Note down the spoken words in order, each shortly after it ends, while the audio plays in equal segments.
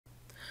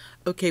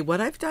Okay, what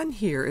I've done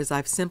here is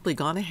I've simply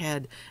gone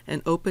ahead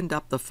and opened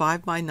up the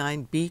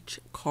 5x9 beach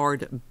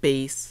card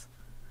base.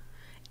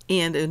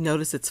 And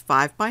notice it's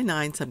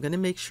 5x9, so I'm going to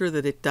make sure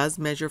that it does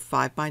measure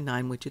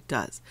 5x9, which it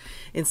does.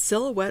 In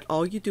Silhouette,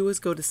 all you do is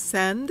go to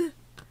Send,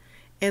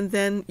 and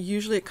then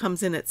usually it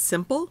comes in at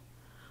Simple.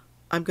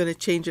 I'm going to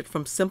change it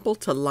from Simple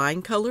to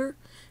Line Color,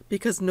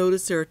 because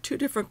notice there are two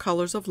different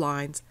colors of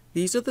lines.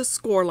 These are the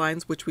score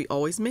lines, which we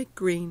always make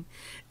green,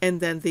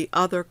 and then the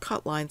other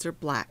cut lines are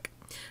black.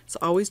 So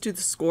I always do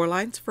the score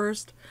lines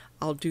first.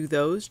 I'll do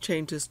those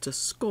changes to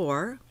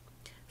score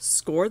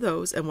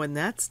those, and when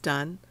that's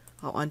done,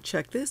 I'll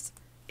uncheck this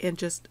and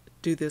just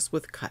do this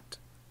with cut.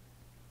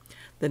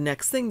 The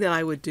next thing that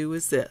I would do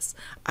is this.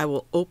 I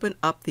will open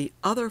up the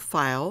other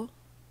file,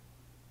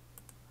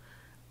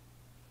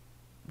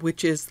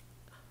 which is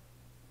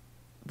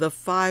the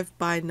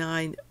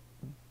 5x9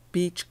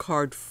 beach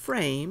card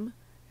frame,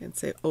 and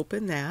say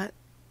open that.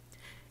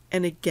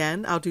 And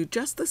again, I'll do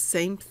just the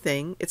same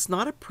thing. It's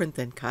not a print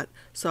and cut,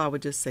 so I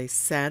would just say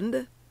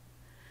send.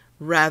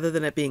 Rather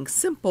than it being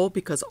simple,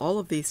 because all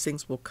of these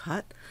things will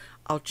cut,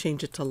 I'll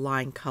change it to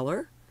line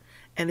color.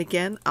 And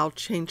again, I'll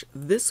change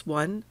this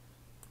one,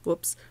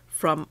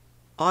 from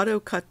auto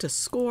cut to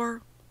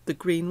score, the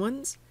green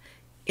ones.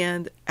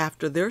 And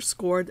after they're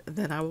scored,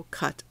 then I will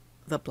cut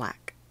the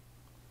black.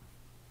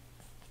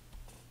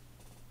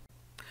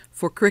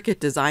 For Cricut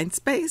Design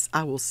Space,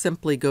 I will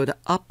simply go to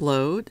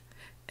Upload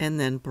and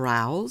then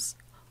Browse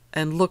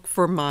and look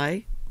for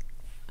my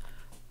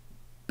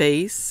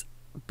base,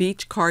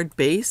 beach card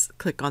base.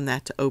 Click on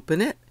that to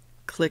open it.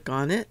 Click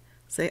on it,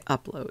 say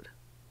Upload.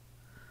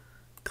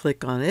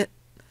 Click on it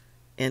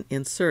and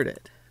insert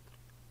it.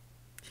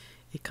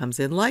 It comes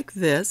in like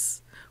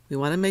this. We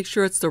want to make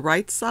sure it's the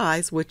right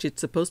size, which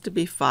it's supposed to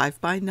be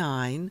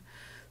 5x9.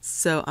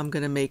 So I'm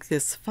going to make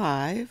this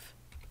 5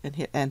 and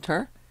hit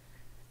enter.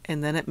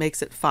 And then it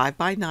makes it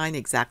 5x9,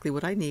 exactly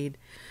what I need.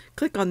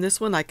 Click on this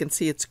one. I can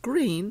see it's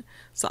green,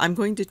 so I'm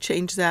going to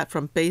change that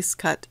from base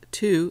cut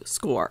to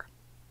score.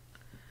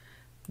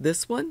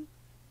 This one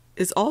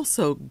is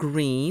also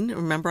green.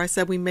 Remember I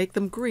said we make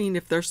them green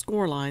if they're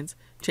score lines.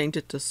 Change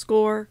it to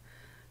score.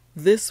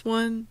 This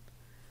one,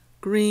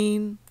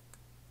 green,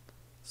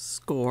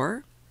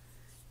 score.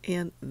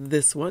 And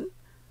this one,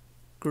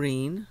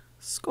 green,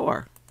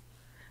 score.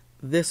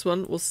 This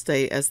one will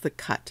stay as the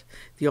cut.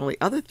 The only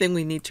other thing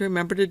we need to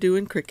remember to do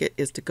in Cricut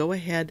is to go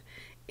ahead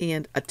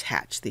and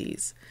attach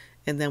these.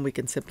 And then we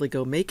can simply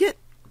go make it.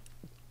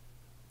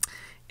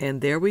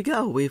 And there we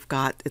go. We've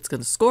got, it's going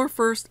to score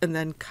first and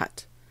then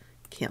cut.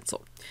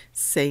 Cancel.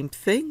 Same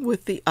thing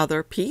with the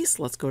other piece.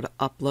 Let's go to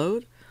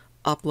Upload.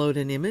 Upload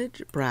an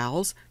image.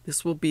 Browse.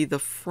 This will be the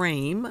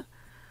frame.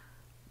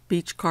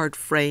 Beach card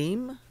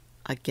frame.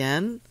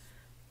 Again,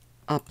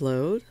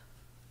 Upload.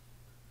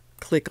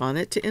 Click on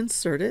it to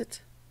insert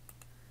it.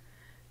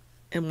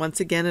 And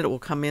once again, it will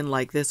come in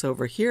like this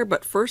over here.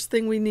 But first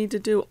thing we need to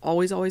do,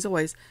 always,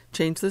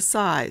 change the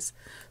size.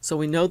 So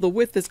we know the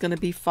width is going to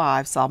be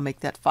 5. So I'll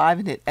make that 5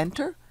 and hit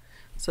enter.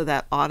 So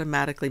that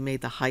automatically made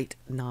the height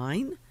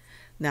 9.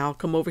 Now I'll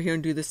come over here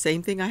and do the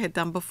same thing I had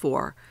done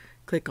before.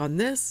 Click on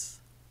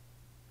this.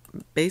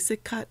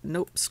 Basic cut,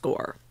 nope,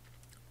 score.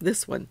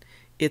 This one,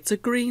 it's a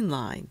green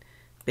line.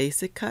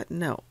 Basic cut,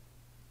 no,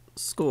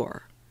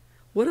 score.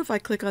 What if I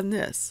click on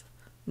this?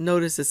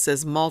 Notice it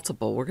says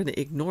multiple. We're going to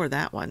ignore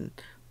that one.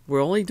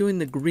 We're only doing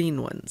the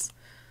green ones.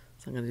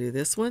 So I'm going to do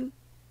this one.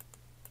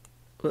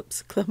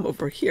 Whoops, come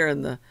over here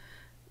in the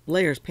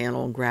layers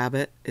panel and grab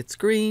it. It's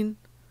green,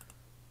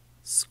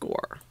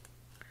 score.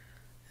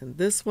 And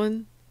this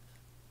one,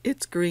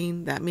 it's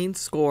green. That means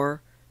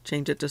score.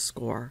 Change it to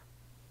score.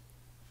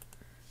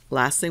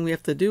 Last thing we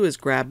have to do is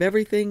grab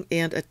everything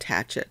and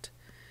attach it.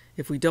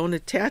 If we don't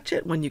attach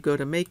it, when you go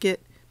to make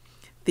it,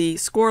 the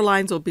score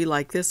lines will be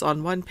like this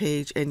on one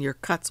page and your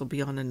cuts will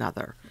be on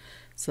another.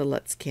 So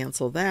let's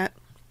cancel that.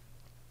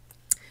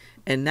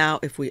 And now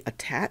if we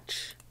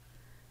attach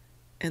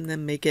and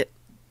then make it,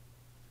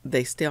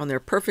 they stay on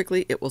there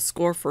perfectly, it will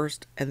score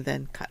first and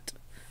then cut.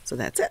 So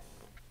that's it.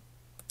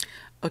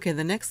 Okay,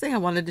 the next thing I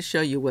wanted to show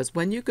you was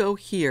when you go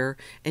here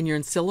and you're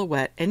in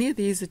Silhouette, any of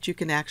these that you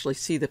can actually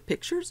see the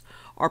pictures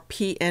are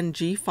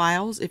PNG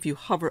files. If you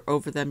hover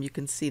over them, you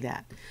can see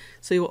that.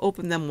 So you will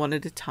open them one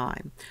at a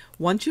time.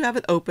 Once you have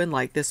it open,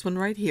 like this one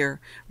right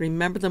here,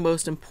 remember the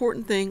most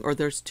important thing, or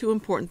there's two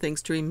important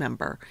things to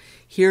remember.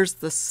 Here's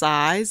the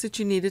size that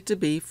you need it to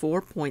be,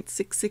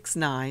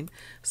 4.669.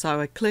 So I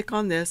would click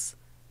on this,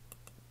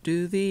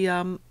 do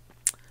the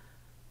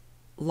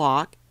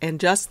lock, and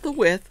just the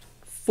width,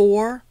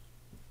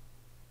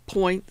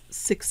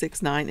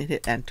 4.669, and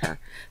hit enter.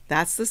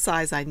 That's the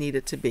size I need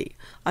it to be.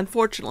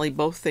 Unfortunately,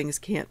 both things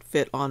can't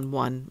fit on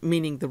one,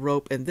 meaning the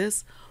rope and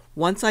this.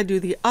 Once I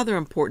do the other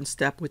important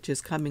step, which is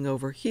coming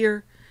over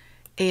here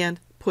and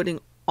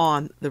putting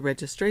on the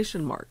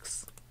registration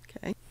marks.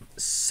 Okay,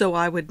 so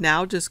I would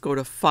now just go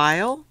to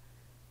File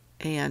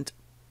and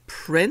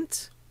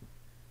Print,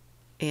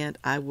 and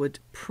I would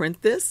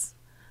print this.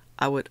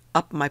 I would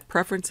up my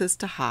preferences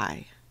to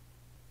high.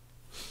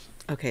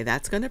 Okay,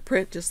 that's going to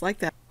print just like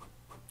that.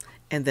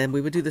 And then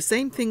we would do the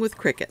same thing with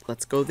Cricut.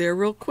 Let's go there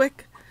real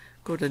quick.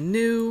 Go to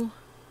New,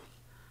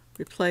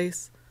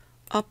 Replace,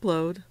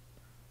 Upload,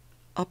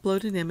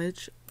 Upload an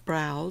image,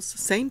 Browse,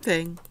 same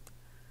thing.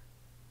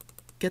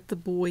 Get the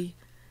buoy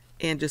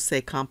and just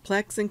say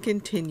Complex and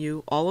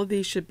Continue. All of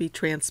these should be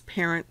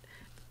transparent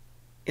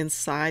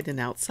inside and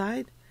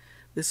outside.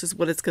 This is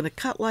what it's going to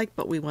cut like,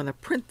 but we want to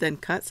print then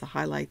cut, so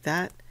highlight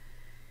that.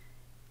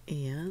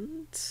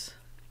 And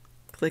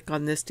click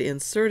on this to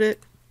insert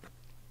it.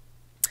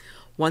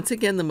 Once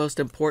again, the most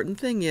important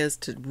thing is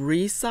to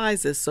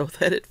resize this so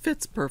that it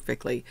fits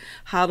perfectly.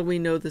 How do we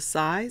know the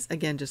size?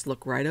 Again, just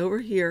look right over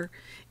here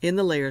in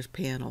the Layers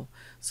panel.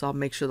 So I'll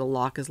make sure the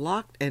lock is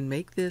locked and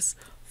make this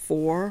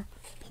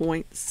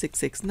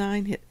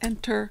 4.669. Hit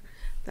Enter.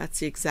 That's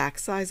the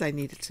exact size I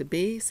need it to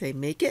be. Say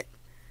Make It.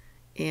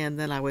 And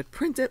then I would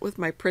print it with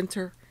my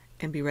printer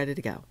and be ready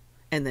to go.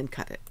 And then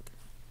cut it.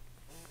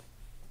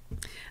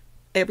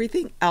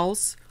 Everything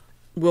else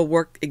will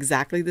work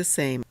exactly the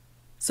same.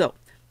 So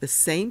the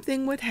same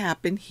thing would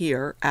happen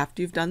here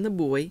after you've done the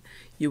buoy.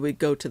 You would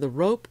go to the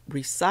rope,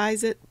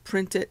 resize it,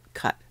 print it,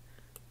 cut.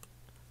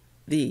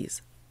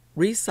 These.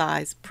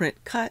 Resize,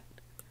 print, cut.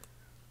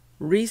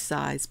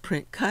 Resize,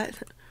 print,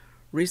 cut.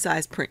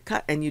 Resize, print,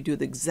 cut. And you do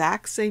the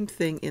exact same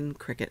thing in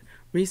Cricut.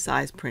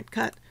 Resize, print,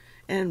 cut.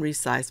 And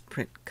resize,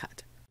 print,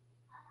 cut.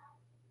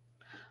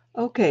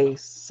 Okay,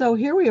 so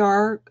here we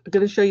are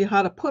going to show you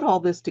how to put all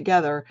this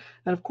together.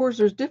 And of course,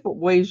 there's different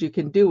ways you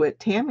can do it.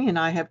 Tammy and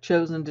I have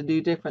chosen to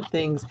do different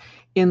things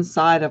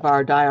inside of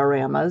our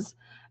dioramas,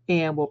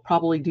 and we'll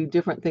probably do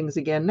different things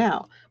again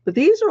now. But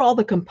these are all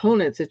the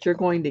components that you're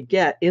going to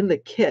get in the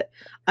kit.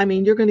 I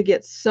mean, you're going to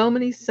get so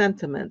many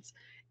sentiments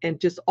and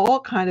just all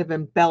kind of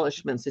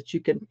embellishments that you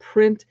can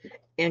print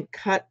and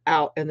cut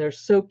out, and they're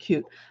so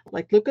cute.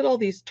 Like, look at all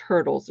these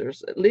turtles.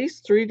 There's at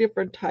least 3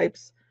 different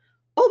types.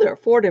 Oh, there are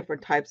 4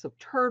 different types of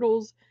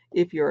turtles.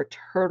 If you're a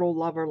turtle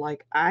lover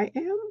like I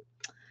am,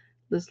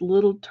 there's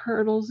little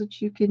turtles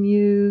that you can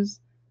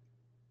use.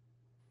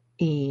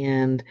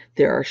 And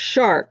there are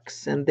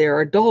sharks, and there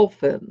are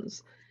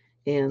dolphins,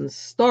 and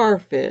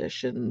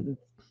starfish, and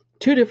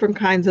 2 different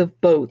kinds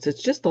of boats.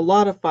 It's just a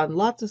lot of fun.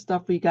 Lots of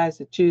stuff for you guys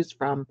to choose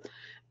from.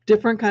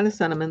 Different kind of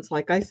sentiments,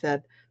 like I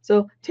said.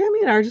 So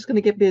Tammy and I are just going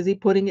to get busy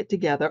putting it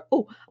together.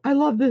 Oh, I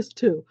love this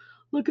too.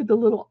 Look at the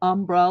little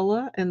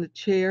umbrella and the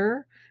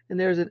chair. And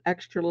there's an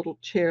extra little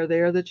chair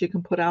there that you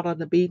can put out on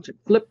the beach.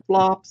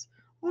 Flip-flops,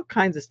 all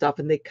kinds of stuff.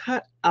 And they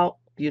cut out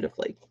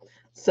beautifully.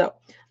 So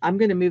I'm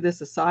going to move this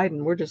aside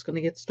and we're just going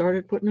to get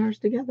started putting ours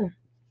together.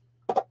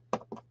 I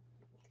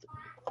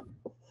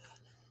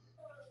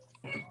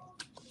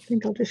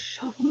think I'll just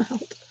shove them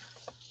out.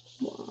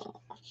 Wow.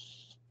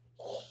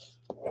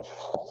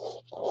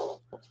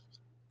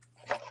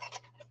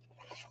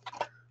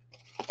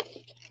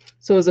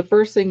 So is the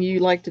first thing you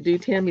like to do,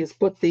 Tammy, is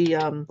put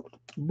the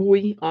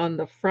buoy on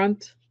the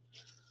front?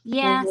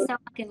 Yeah, so I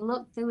can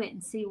look through it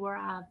and see where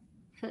I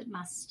put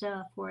my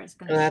stuff, where it's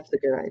going to. Oh, that's a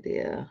good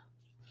idea.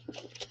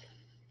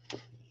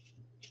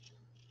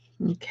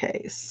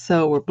 Okay,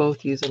 so we're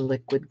both using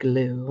liquid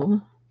glue.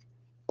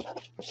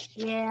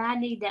 Yeah, I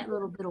need that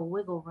little bit of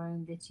wiggle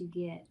room that you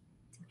get.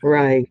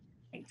 Right.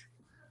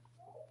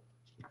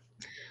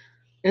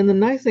 And the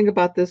nice thing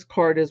about this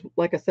card is,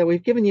 like I said,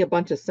 we've given you a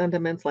bunch of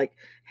sentiments like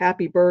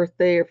happy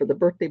birthday, or for the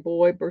birthday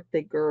boy,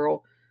 birthday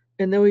girl.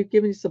 And then we've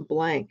given you some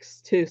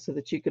blanks too, so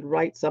that you could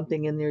write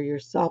something in there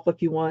yourself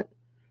if you want.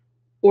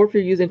 Or if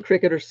you're using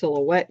Cricut or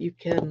Silhouette, you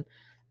can,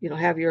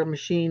 have your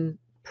machine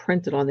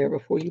printed on there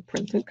before you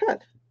print and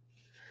cut.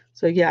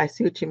 So yeah, I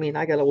see what you mean.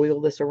 I got to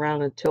wheel this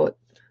around until it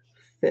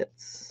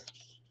fits.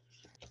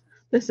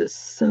 This is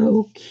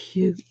so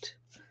cute.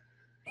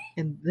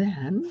 And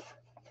then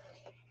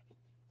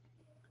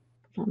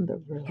on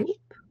the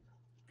rope.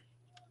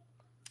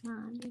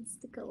 Mine needs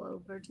to go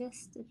over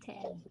just a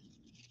tad.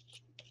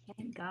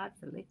 Thank God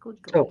for liquid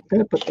glue. Oh, I'm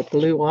going to put the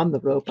glue on the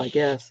rope, I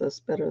guess.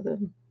 That's better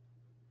than...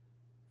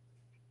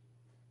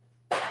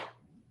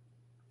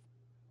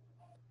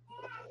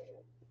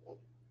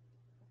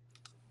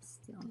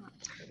 Still not.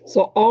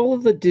 So all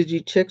of the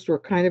Digi Chicks were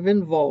kind of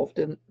involved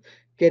in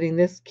getting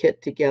this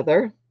kit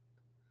together,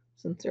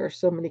 since there are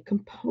so many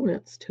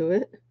components to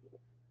it.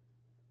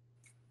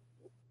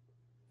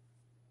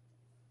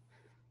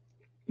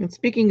 And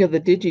speaking of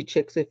the Digi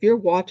Chicks, if you're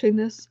watching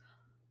this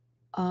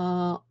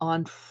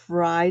on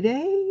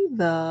Friday,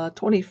 the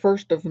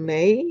 21st of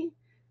May,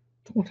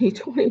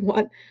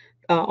 2021,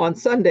 on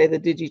Sunday, the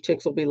Digi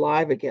Chicks will be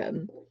live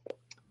again.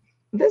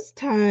 This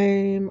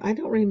time, I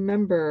don't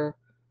remember.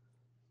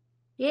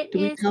 It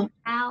is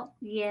about,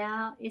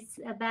 it's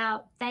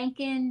about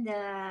thanking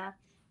the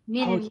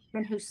men and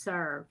women who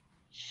serve.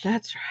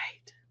 That's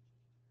right.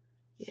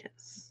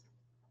 Yes.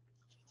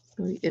 It's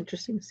going to be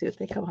interesting to see what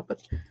they come up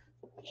with.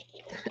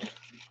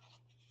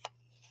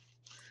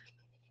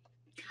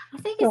 I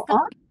think it's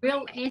going to be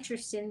real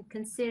interesting,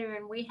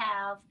 considering we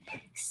have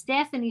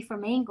Stephanie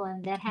from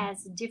England that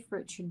has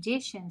different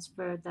traditions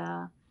for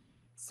the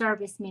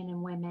servicemen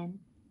and women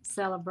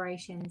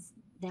celebrations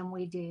than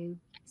we do.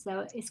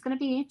 So it's going to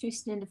be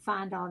interesting to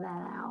find all that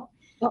out.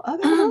 Well, that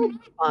will be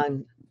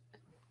fun.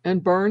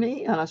 And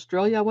Bernie in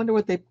Australia, I wonder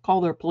what they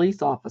call their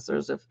police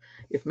officers,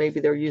 if maybe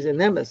they're using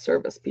them as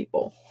service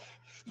people.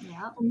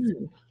 Yeah.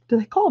 Do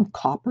they call them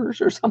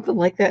coppers or something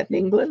like that in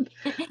England?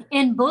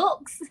 In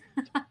books.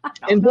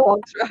 In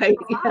books, right?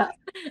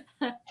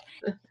 Yeah.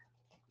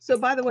 So,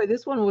 by the way,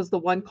 this one was the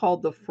one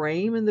called The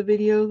Frame in the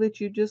video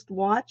that you just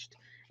watched.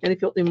 And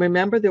if you'll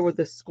remember, there were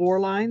the score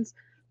lines.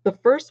 The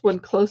first one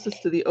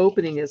closest to the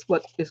opening is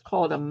what is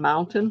called a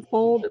mountain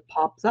fold. It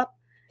pops up.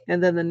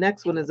 And then the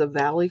next one is a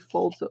valley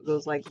fold. So it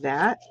goes like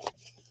that.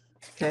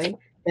 Okay.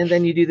 And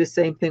then you do the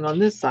same thing on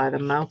this side, a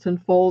mountain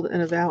fold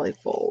and a valley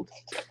fold.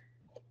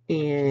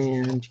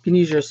 And you can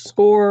use your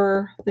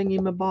score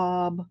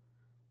thingy-mabob,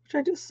 which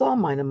I just saw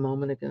mine a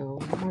moment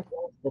ago.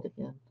 It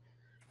again.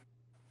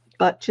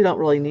 But you don't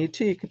really need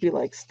to. You could be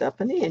like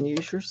Stephanie and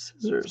use your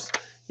scissors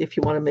if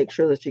you want to make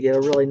sure that you get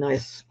a really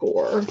nice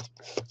score.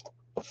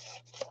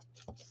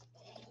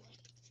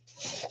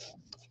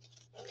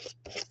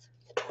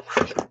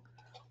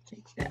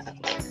 Take that.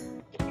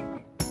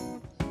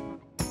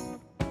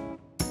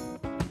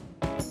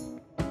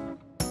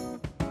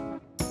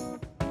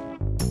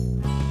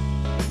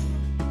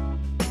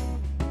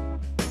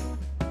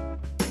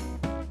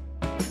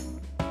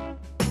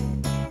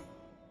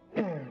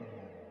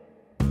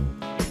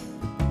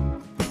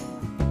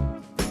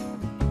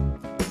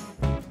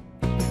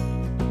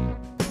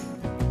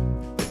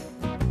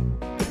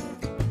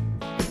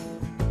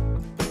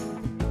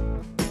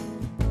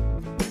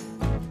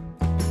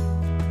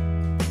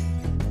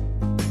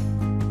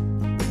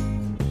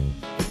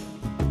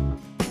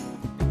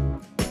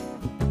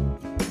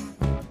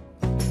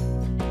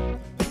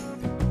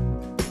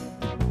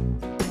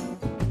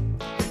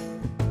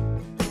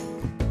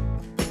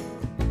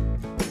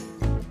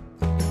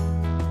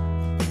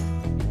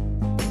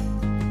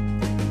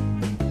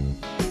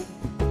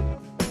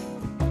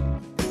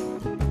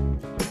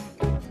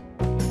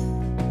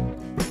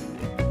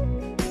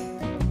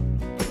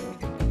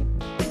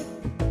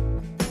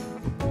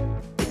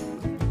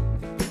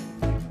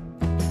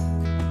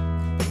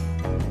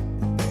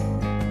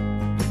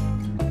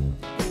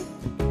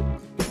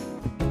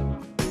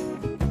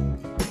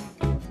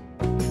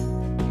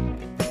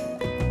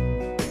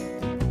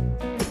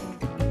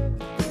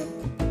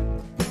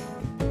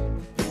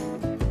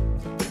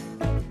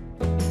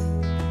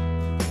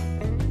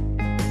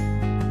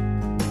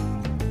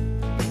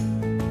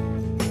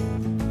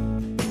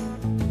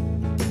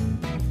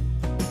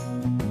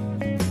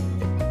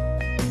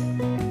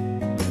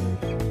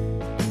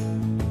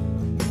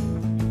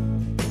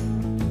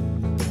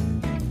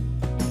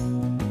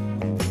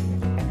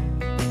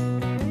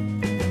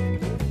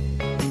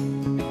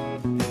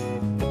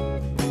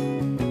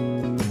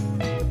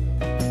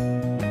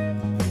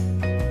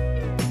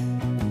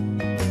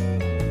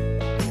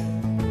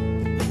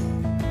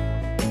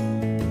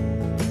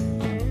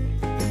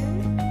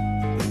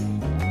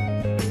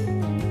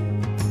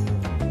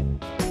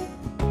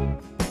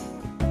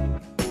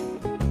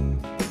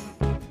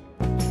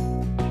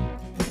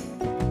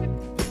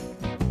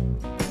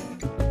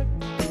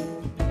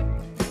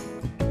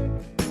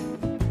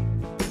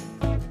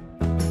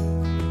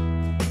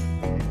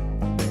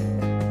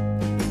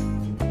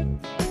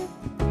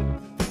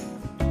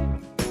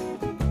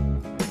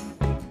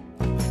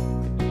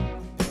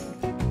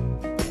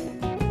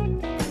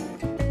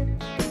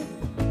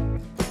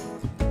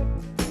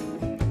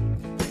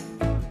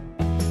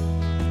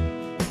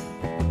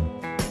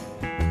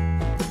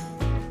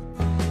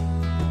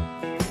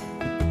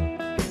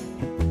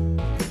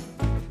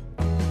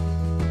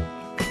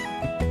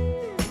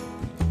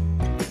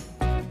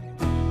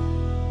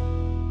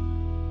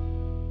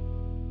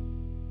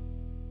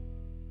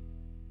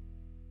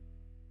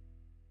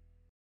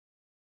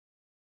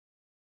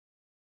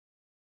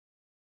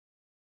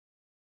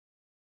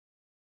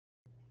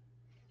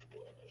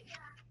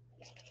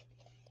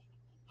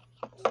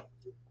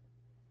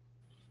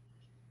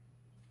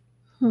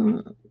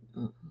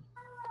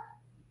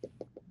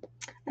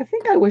 I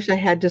think I wish I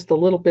had just a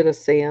little bit of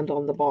sand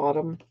on the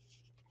bottom.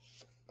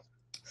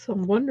 So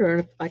I'm wondering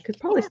if I could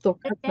probably still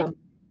cut some.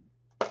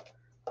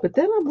 But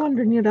then I'm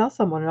wondering, you know,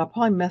 someone, and I'll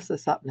probably mess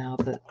this up now,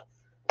 but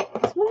I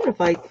was wondering if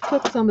I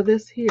took some of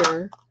this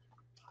here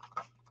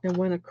and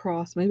went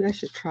across. Maybe I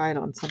should try it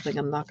on something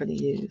I'm not going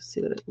to use,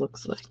 see what it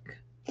looks like.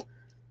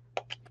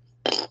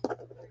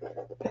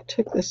 I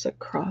took this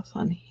across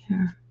on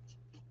here.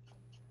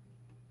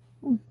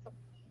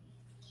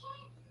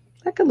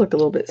 That could look a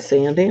little bit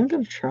sandy. I'm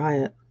going to try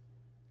it.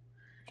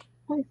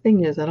 Only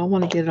thing is, I don't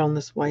want to get it on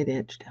this white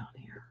edge down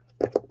here.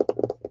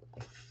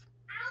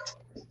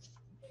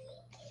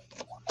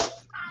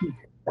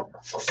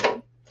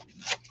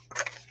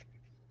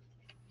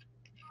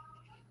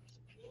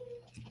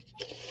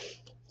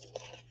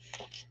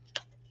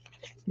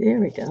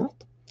 There we go.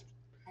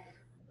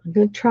 I'm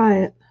going to try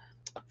it.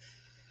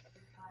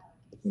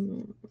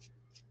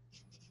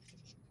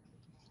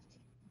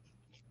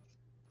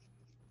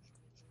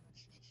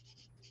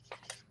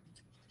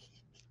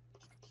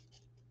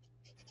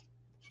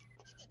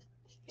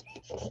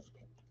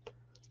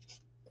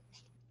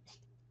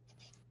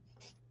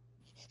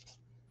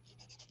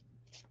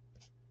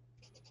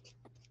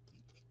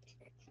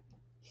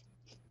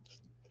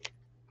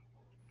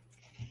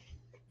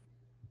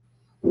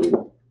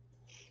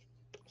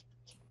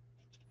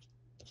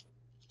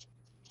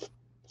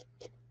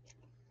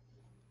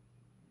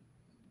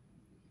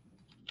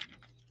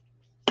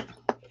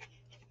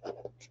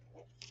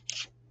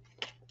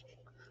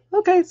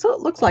 Okay, so it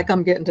looks like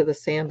I'm getting to the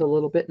sand a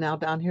little bit now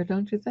down here,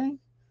 don't you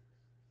think?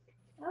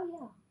 Oh,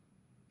 yeah.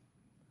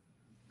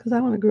 Because I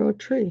want to grow a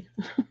tree.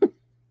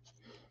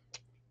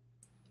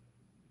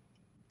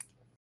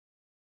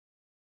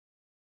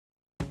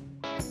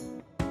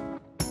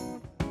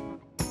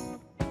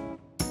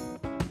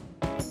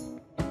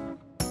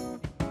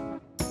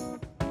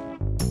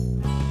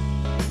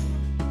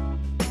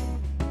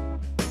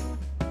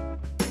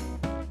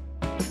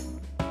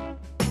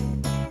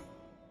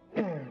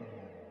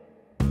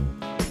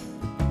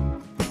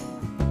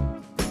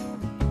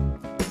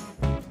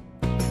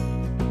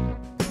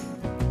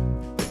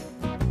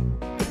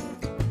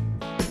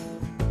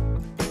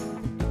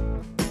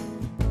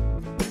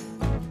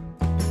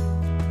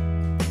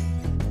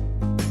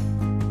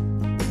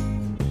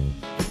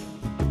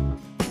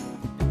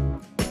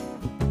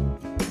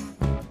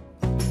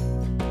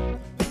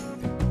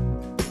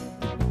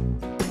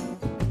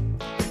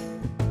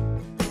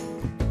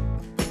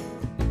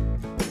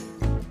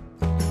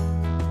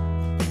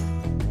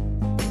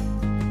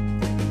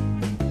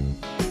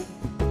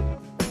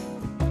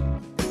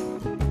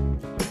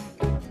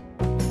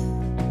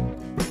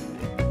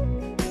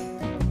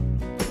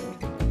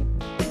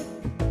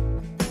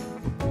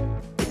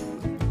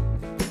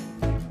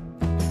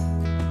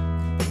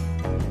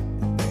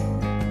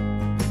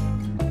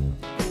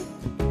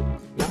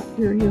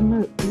 Here you're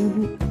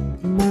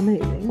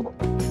mermaiding.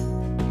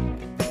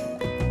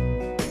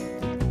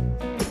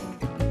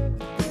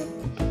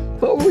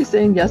 What were we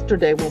saying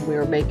yesterday when we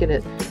were making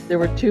it? There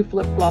were 2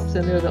 flip-flops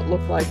in there that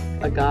looked like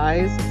a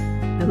guy's,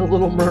 and the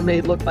little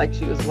mermaid looked like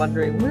she was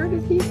wondering, where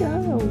did he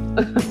go?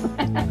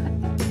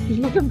 She's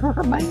looking for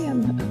her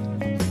man.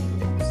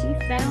 She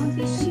found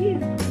his shoe.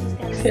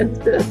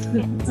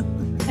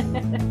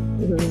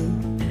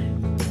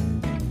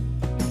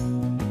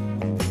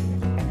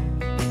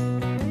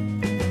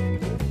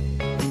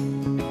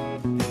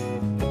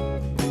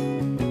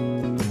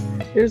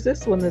 Here's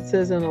this one that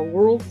says, in a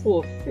world full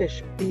of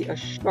fish, be a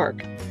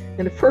shark.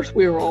 And at first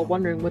we were all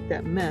wondering what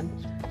that meant,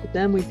 but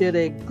then we did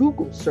a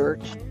Google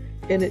search,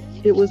 and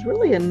it was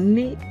really a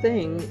neat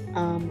thing.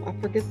 I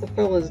forget the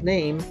fella's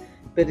name,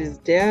 but his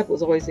dad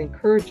was always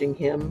encouraging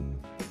him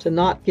to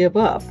not give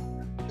up,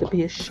 to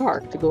be a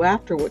shark, to go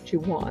after what you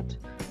want,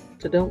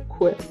 to don't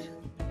quit.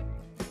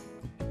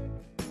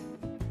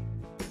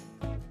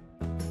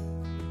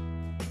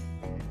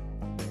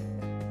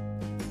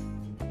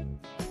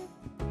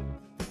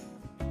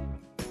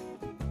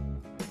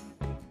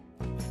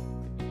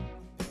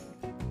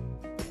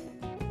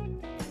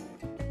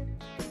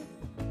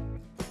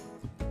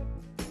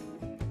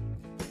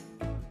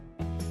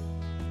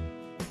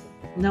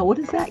 Now, what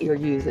is that you're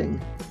using?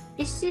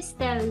 It's just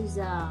those,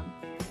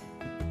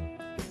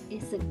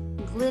 it's a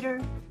clear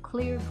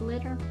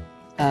glitter.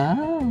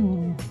 Oh.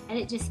 And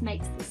it just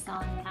makes the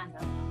sun kind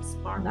of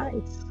sparkle.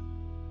 Nice.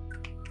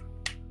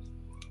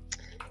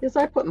 Yes,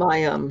 I put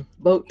my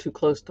boat too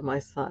close to my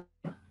sun.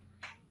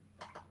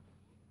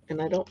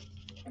 And I don't.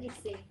 Let me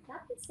see. I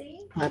can see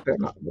it. I better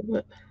not move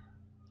it.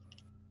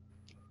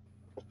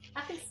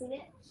 I can see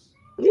it.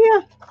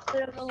 Yeah.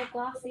 Put a little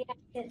glossy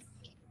accent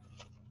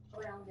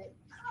around it.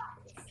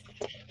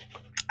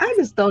 I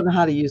just don't know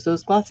how to use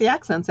those glossy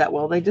accents that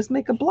well. They just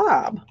make a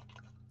blob.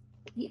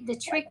 The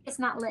trick is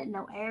not letting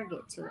no air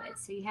get to it,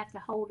 so you have to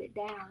hold it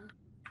down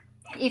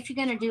if you're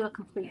going to do a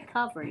complete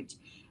coverage.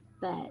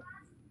 But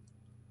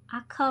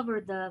I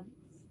cover the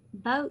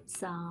boat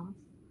some,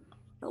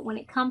 but when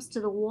it comes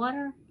to the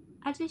water,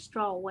 I just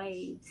draw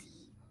waves.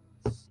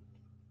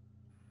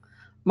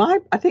 I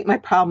think my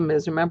problem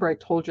is, remember I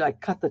told you I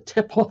cut the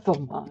tip off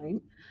of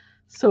mine,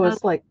 so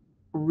it's like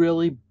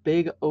really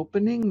big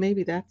opening.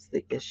 Maybe that's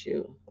the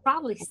issue.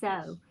 Probably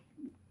so.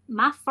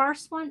 My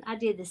first one, I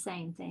did the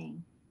same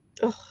thing.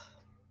 Ugh.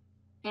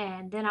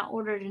 And then I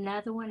ordered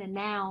another one, and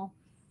now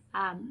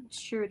I'm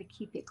sure to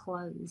keep it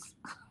closed.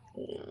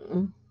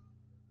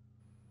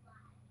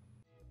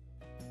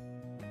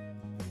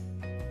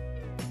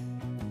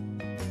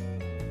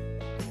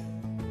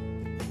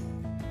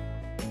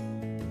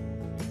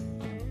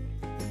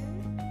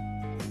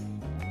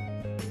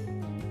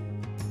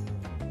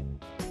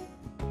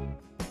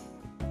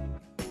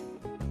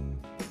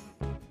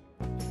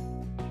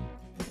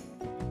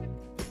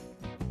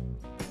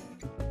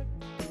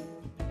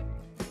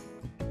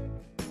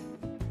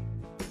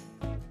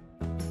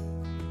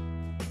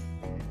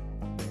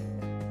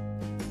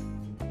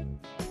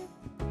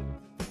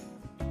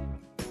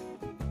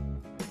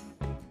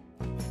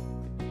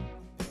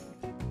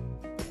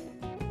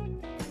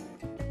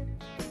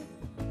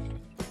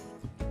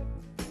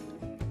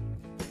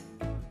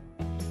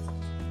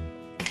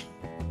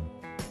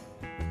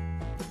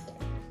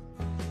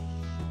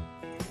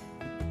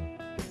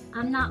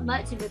 I'm not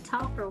much of a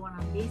talker when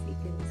I'm busy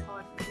because it's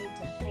hard for me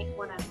to think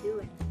what I'm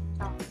doing and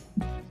talk.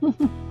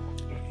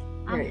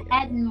 I'm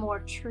adding more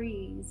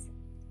trees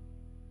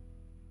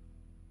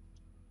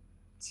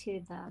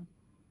to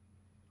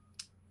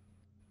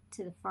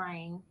the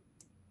frame.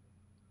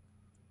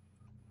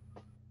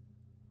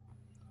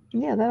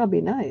 Yeah, that'll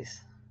be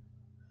nice.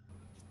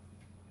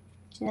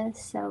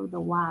 just so the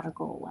white will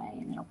go away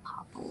and it'll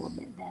pop a little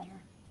bit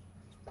better.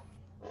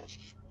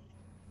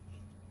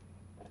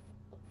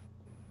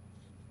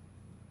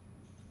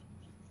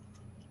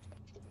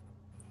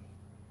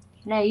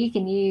 Now you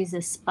can use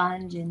a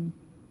sponge and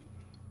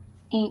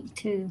ink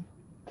too,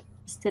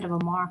 instead of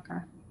a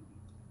marker.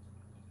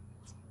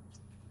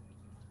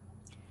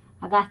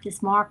 I got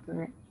this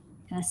marker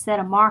and a set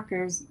of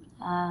markers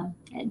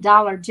at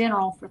Dollar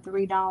General for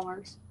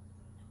 $3.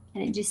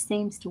 And it just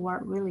seems to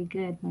work really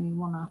good when you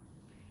want to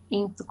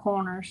ink the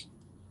corners,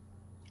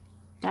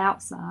 the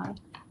outside.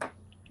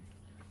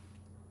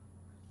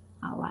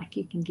 I like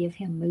you can give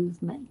him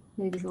movement,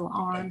 move his little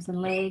arms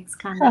and legs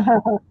kind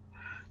of.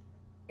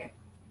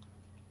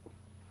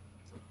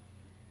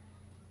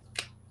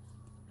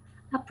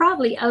 I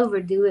probably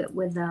overdo it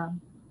with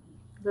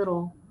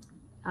little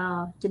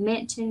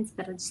dimensions,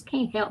 but I just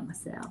can't help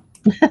myself.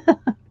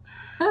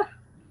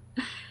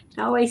 It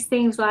always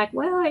seems like,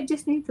 well, it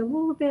just needs a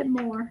little bit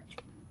more.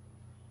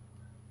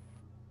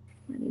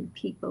 Let him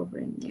peep over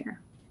in there,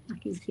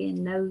 like he's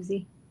being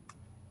nosy.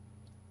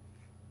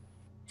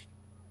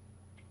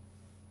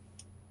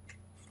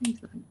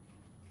 Seems like,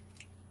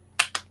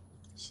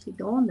 should he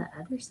go on the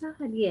other side?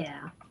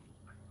 Yeah.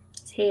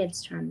 His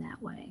head's turned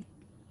that way.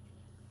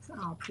 It's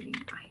all pretty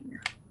right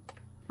here.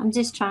 I'm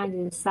just trying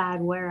to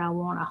decide where I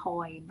want a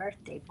Hawaii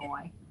birthday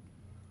boy.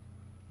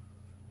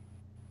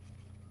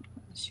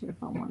 Not sure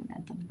if I want it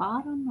at the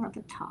bottom or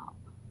the top.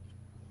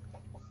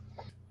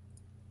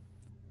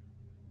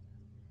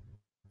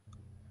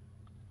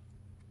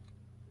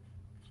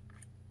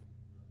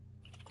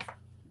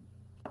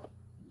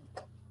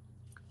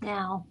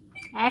 Now,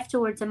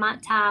 afterwards, I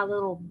might tie a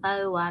little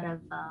bow out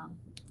of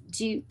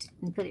jute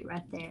and put it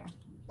right there.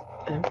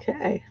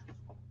 Okay.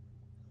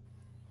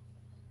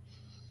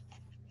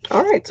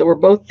 All right, so we're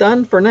both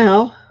done for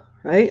now,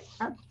 right?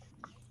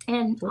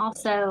 And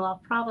also,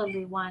 I'll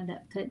probably wind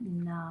up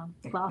putting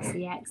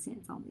glossy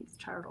accents on these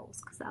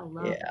turtles because I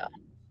love them.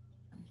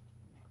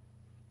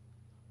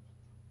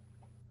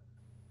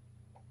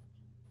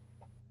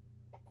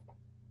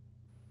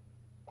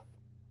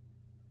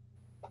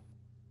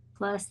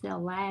 Plus,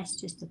 they'll last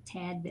just a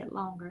tad bit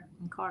longer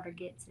when Carter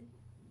gets it.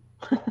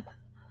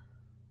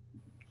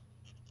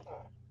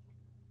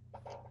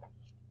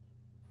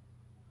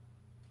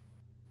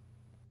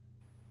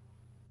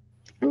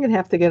 I'm going to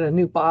have to get a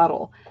new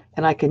bottle,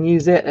 and I can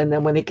use it, and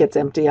then when it gets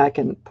empty, I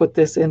can put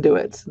this into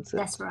it. Since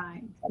that's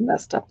right. I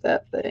messed up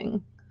that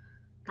thing.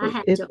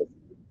 I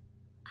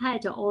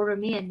had to order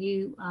me a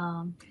new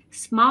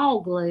small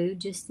glue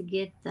just to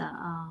get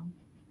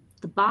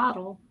the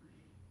bottle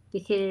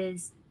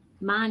because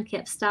mine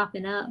kept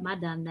stopping up. I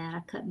done that. I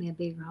cut me a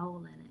bigger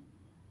hole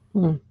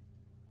in it.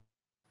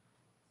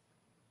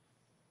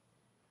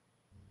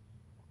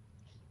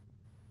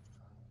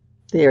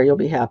 There, you'll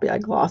be happy. I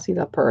glossied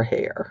up her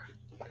hair.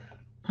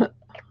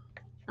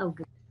 Oh,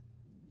 good.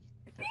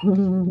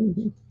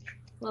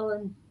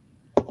 Well,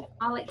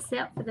 all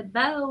except for the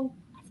bow,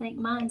 I think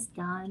mine's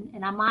done.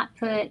 And I might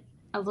put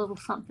a little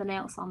something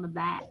else on the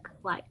back,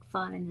 like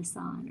fun in the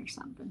sun or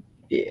something.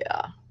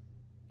 Yeah.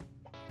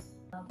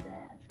 Love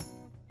that.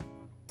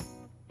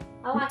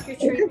 I like your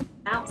tree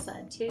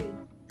outside too.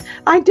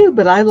 I do,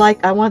 but I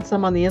want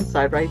some on the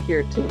inside right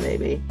here too,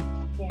 maybe.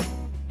 Yeah.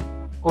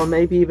 Or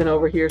maybe even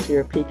over here so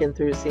you're peeking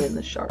through seeing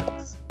the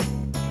sharks. Oh,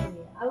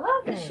 yeah. I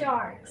love the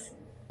sharks.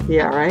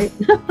 Yeah, right?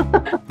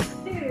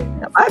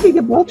 I think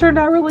it both turned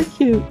out really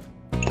cute.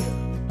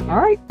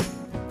 All right.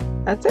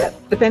 That's it.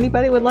 If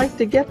anybody would like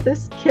to get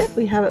this kit,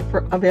 we have it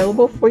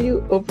available for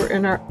you over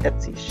in our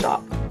Etsy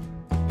shop.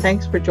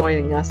 Thanks for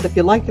joining us. If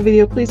you like the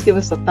video, please give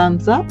us a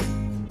thumbs up.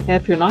 And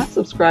if you're not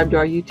subscribed to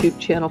our YouTube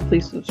channel,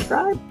 please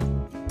subscribe.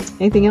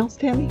 Anything else,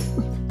 Tammy?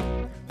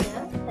 No,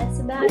 that's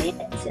about it.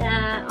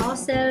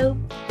 Also,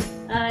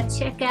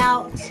 check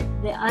out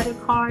the other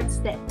cards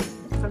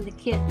from the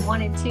kit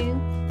 1 and 2.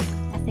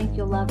 I think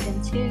you'll love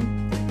them too.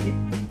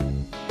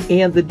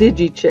 And the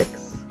Digi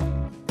Chicks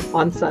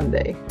on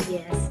Sunday.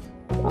 Yes.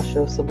 I'll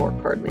show some more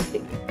card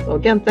making. So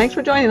again, thanks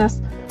for joining us.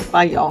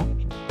 Bye, y'all.